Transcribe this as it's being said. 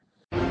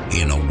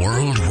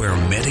world where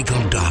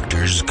medical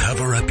doctors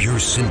cover up your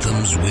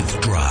symptoms with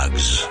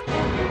drugs,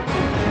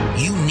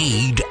 you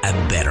need a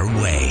better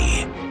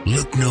way.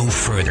 Look no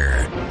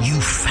further. You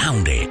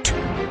found it.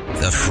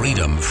 The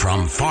Freedom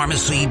from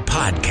Pharmacy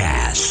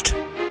Podcast.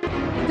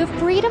 The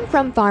Freedom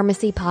from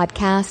Pharmacy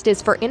Podcast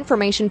is for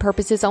information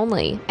purposes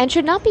only and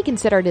should not be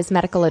considered as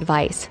medical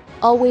advice.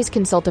 Always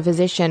consult a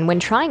physician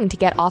when trying to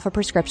get off a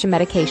prescription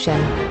medication.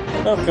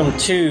 Welcome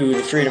to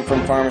the Freedom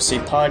from Pharmacy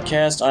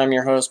Podcast. I'm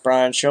your host,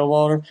 Brian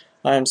Showalter.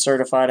 I am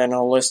certified in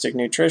holistic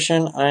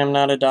nutrition. I am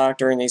not a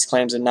doctor, and these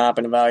claims have not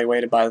been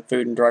evaluated by the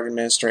Food and Drug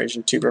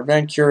Administration to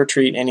prevent, cure, or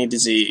treat any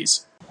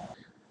disease.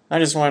 I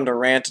just wanted to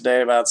rant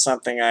today about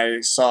something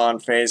I saw on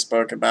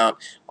Facebook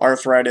about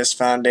Arthritis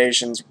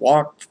Foundation's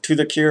Walk to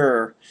the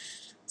Cure.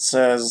 It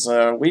says,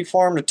 we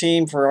formed a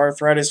team for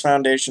Arthritis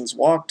Foundation's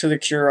Walk to the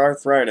Cure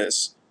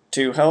Arthritis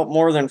to help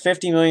more than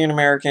 50 million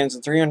Americans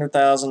and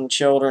 300,000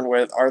 children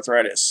with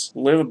arthritis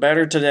live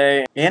better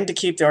today, and to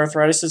keep the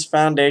Arthritis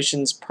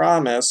Foundation's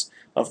promise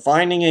of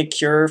finding a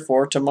cure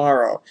for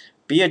tomorrow.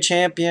 Be a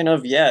champion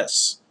of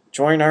yes.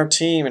 Join our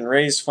team and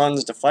raise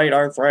funds to fight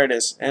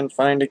arthritis and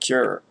find a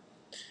cure.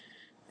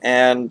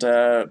 And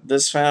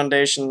this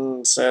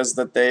foundation says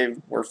that they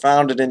were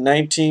founded in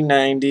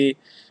 1990,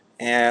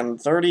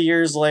 and 30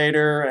 years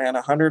later and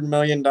 $100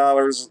 million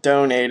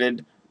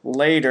donated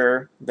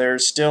later,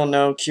 there's still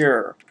no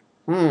cure.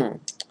 I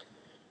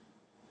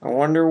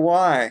wonder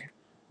why.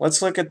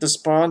 Let's look at the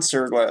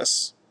sponsor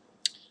list.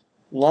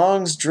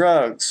 Long's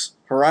Drugs,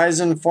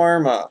 Horizon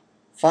Pharma,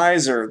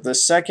 Pfizer, the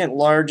second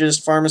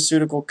largest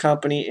pharmaceutical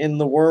company in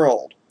the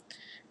world.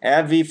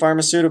 AbbVie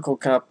Pharmaceutical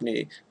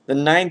Company, the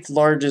 9th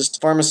largest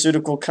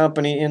pharmaceutical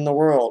company in the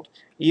world.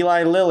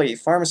 Eli Lilly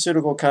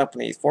Pharmaceutical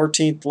Company,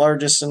 14th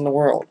largest in the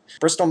world.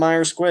 Bristol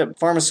Myers Squibb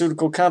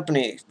Pharmaceutical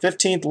Company,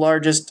 15th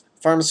largest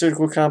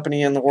pharmaceutical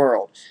company in the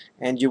world.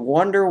 And you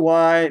wonder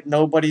why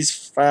nobody's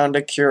found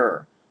a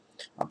cure.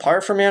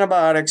 Apart from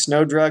antibiotics,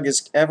 no drug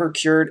has ever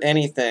cured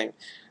anything.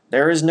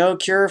 There is no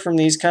cure from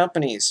these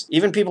companies.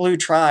 Even people who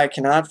try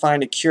cannot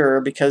find a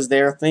cure because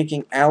they are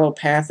thinking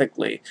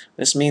allopathically.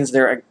 This means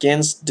they're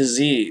against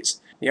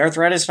disease. The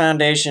Arthritis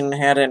Foundation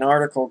had an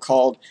article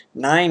called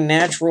 9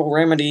 Natural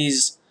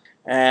Remedies,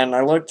 and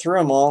I looked through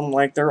them all, and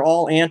like they're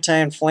all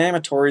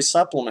anti-inflammatory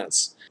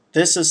supplements.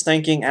 This is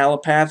thinking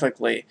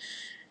allopathically.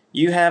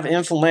 You have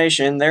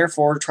inflammation,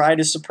 therefore try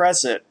to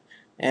suppress it.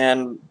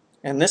 And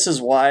this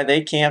is why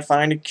they can't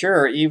find a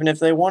cure, even if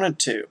they wanted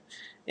to.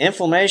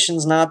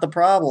 Inflammation's not the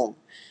problem.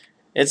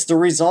 It's the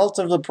result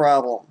of the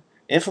problem.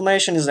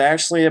 Inflammation is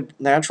actually a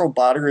natural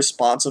body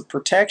response of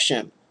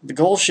protection. The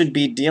goal should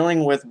be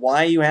dealing with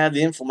why you have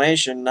the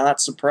inflammation,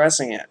 not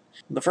suppressing it.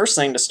 The first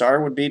thing to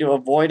start would be to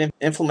avoid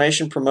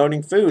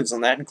inflammation-promoting foods,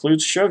 and that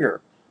includes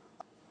sugar.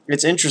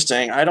 It's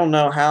interesting. I don't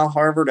know how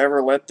Harvard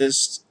ever let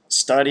this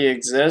study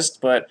exist,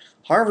 but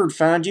Harvard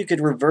found you could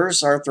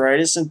reverse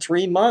arthritis in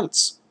 3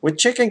 months with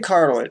chicken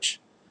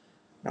cartilage.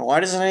 Now,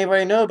 why doesn't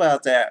anybody know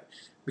about that?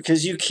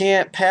 Because you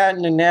can't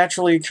patent a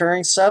naturally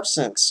occurring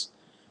substance.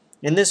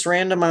 In this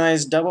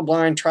randomized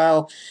double-blind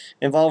trial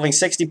involving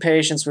 60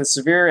 patients with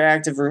severe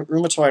active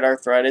rheumatoid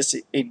arthritis,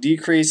 a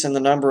decrease in the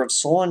number of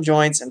swollen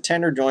joints and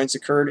tender joints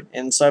occurred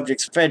in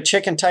subjects fed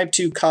chicken type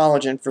 2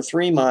 collagen for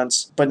 3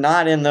 months, but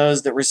not in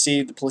those that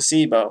received the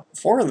placebo.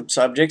 4 of the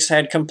subjects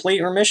had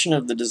complete remission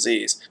of the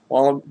disease,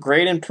 while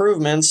great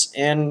improvements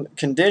in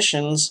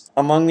conditions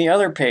among the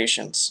other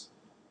patients.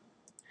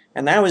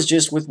 And that was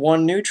just with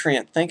one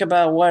nutrient. Think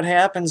about what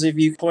happens if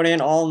you put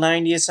in all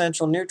 90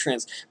 essential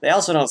nutrients. They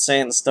also don't say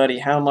in the study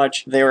how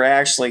much they were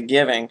actually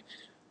giving.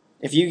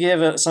 If you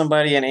give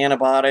somebody an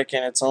antibiotic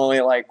and it's only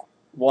like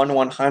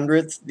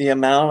 1/100th the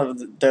amount of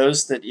the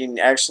dose that you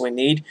actually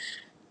need,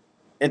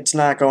 it's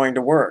not going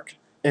to work.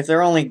 If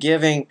they're only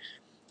giving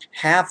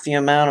half the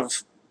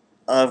amount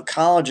of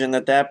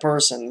collagen that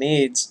person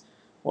needs,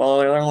 well,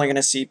 they're only going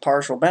to see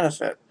partial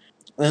benefit.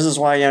 This is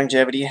why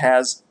longevity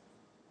has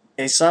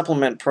a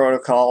supplement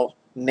protocol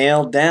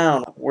nailed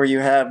down where you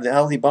have the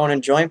Healthy Bone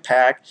and Joint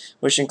Pack,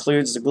 which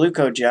includes the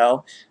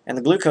glucogel, and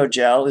the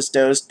glucogel is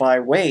dosed by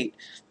weight,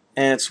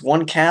 and it's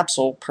 1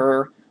 capsule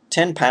per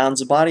 10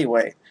 pounds of body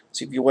weight.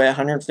 So if you weigh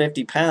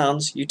 150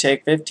 pounds, you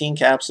take 15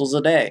 capsules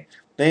a day.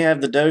 They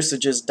have the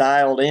dosages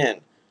dialed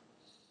in.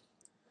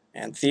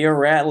 And Theo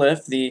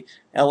Ratliff, the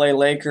LA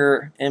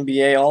Laker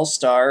NBA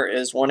All-Star,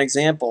 is one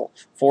example.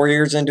 4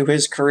 years into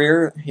his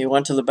career, he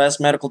went to the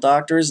best medical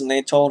doctors, and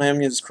they told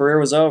him his career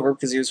was over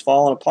because he was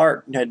falling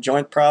apart and had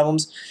joint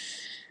problems.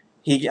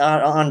 He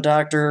got on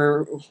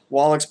Dr.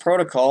 Wallach's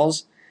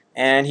protocols,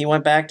 and he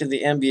went back to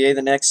the NBA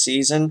the next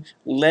season,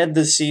 led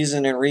the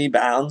season in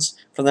rebounds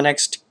for the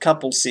next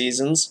couple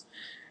seasons,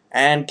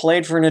 and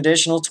played for an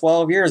additional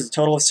 12 years, a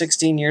total of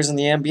 16 years in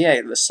the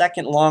NBA, the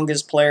second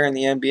longest player in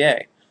the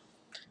NBA.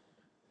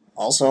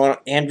 Also,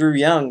 Andrew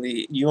Young,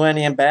 the UN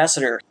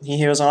ambassador,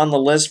 he was on the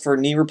list for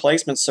knee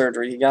replacement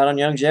surgery. He got on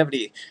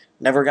longevity,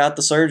 never got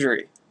the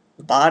surgery.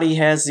 The body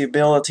has the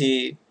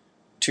ability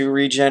to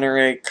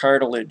regenerate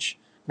cartilage.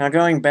 Now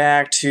going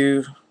back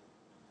to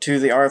to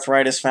the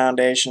Arthritis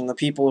Foundation, the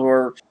people who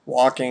are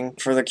walking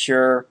for the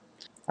cure.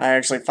 I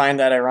actually find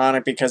that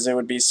ironic because it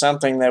would be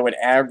something that would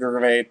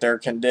aggravate their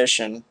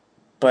condition.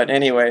 But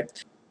anyway,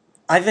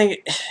 I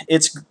think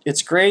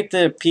it's great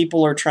that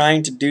people are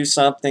trying to do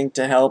something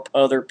to help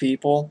other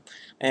people.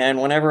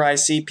 And whenever I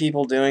see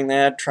people doing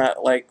that,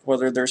 like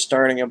whether they're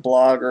starting a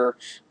blog or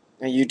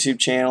a YouTube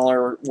channel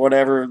or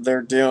whatever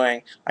they're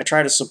doing, I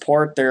try to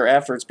support their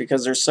efforts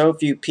because there's so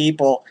few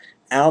people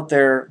out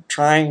there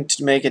trying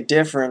to make a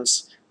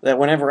difference that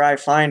whenever I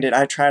find it,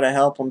 I try to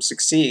help them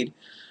succeed.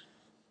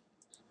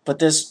 But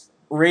this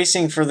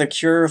racing for the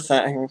cure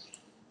thing,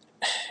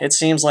 it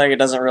seems like it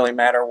doesn't really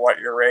matter what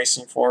you're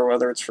racing for,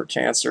 whether it's for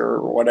cancer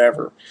or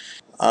whatever.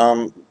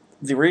 The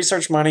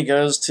research money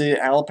goes to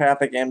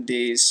allopathic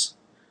MDs.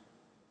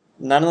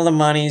 None of the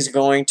money is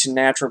going to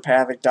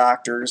naturopathic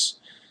doctors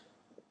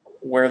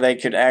where they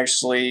could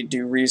actually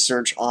do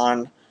research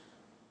on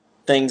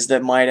things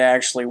that might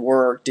actually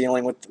work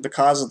dealing with the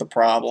cause of the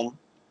problem.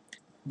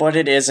 But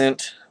it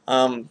isn't.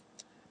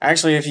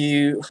 Actually, if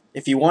you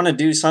want to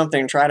do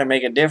something, try to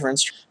make a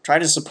difference, try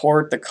to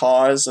support the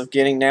cause of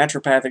getting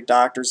naturopathic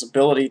doctors'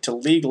 ability to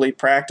legally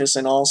practice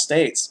in all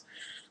states.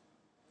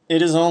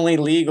 It is only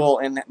legal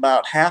in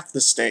about half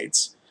the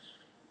states.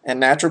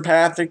 And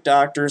naturopathic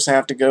doctors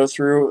have to go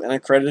through an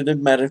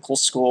accredited medical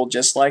school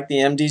just like the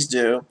MDs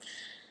do.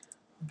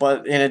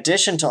 But in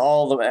addition to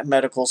all the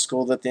medical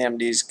school that the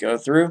MDs go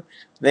through,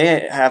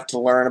 they have to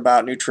learn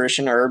about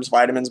nutrition, herbs,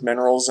 vitamins,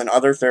 minerals, and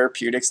other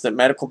therapeutics that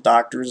medical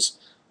doctors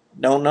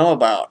don't know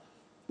about.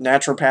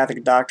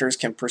 Naturopathic doctors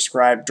can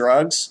prescribe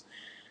drugs,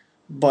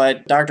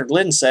 but Dr.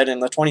 Glidden said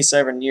in the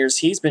 27 years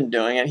he's been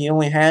doing it, he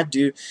only had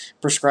to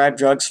prescribe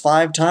drugs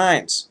 5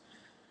 times.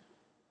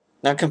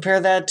 Now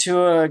compare that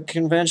to a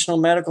conventional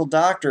medical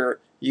doctor.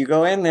 You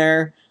go in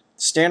there,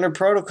 standard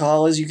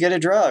protocol is you get a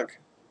drug.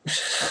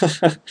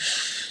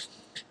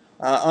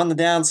 On the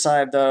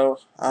downside, though,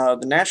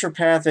 the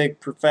naturopathic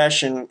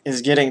profession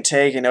is getting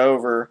taken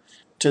over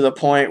to the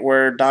point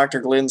where Dr.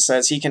 Glidden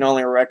says he can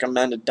only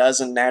recommend a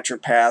dozen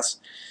naturopaths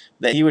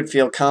that he would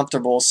feel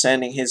comfortable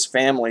sending his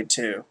family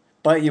to.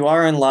 But you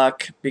are in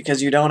luck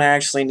because you don't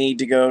actually need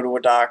to go to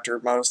a doctor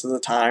most of the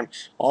time.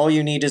 All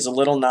you need is a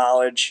little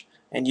knowledge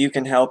and you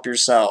can help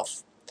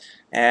yourself.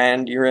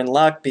 And you're in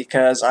luck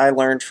because I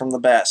learned from the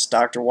best,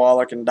 Dr.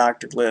 Wallach and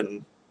Dr.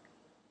 Glidden.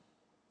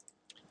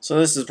 So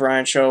this is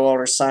Brian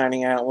Showalter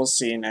signing out. We'll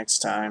see you next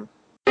time.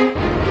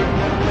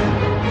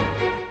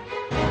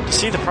 To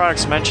see the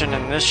products mentioned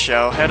in this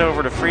show, head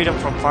over to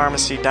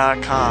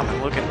freedomfrompharmacy.com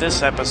and look at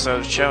this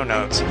episode's show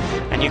notes,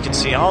 and you can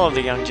see all of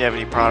the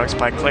longevity products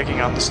by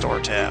clicking on the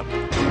store tab.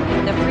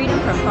 The Freedom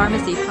from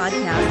Pharmacy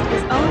podcast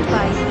is owned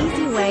by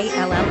EasyWay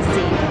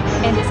LLC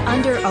and is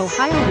under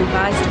Ohio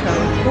Revised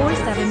Code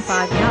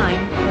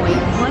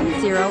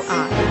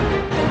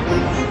 4759.10I.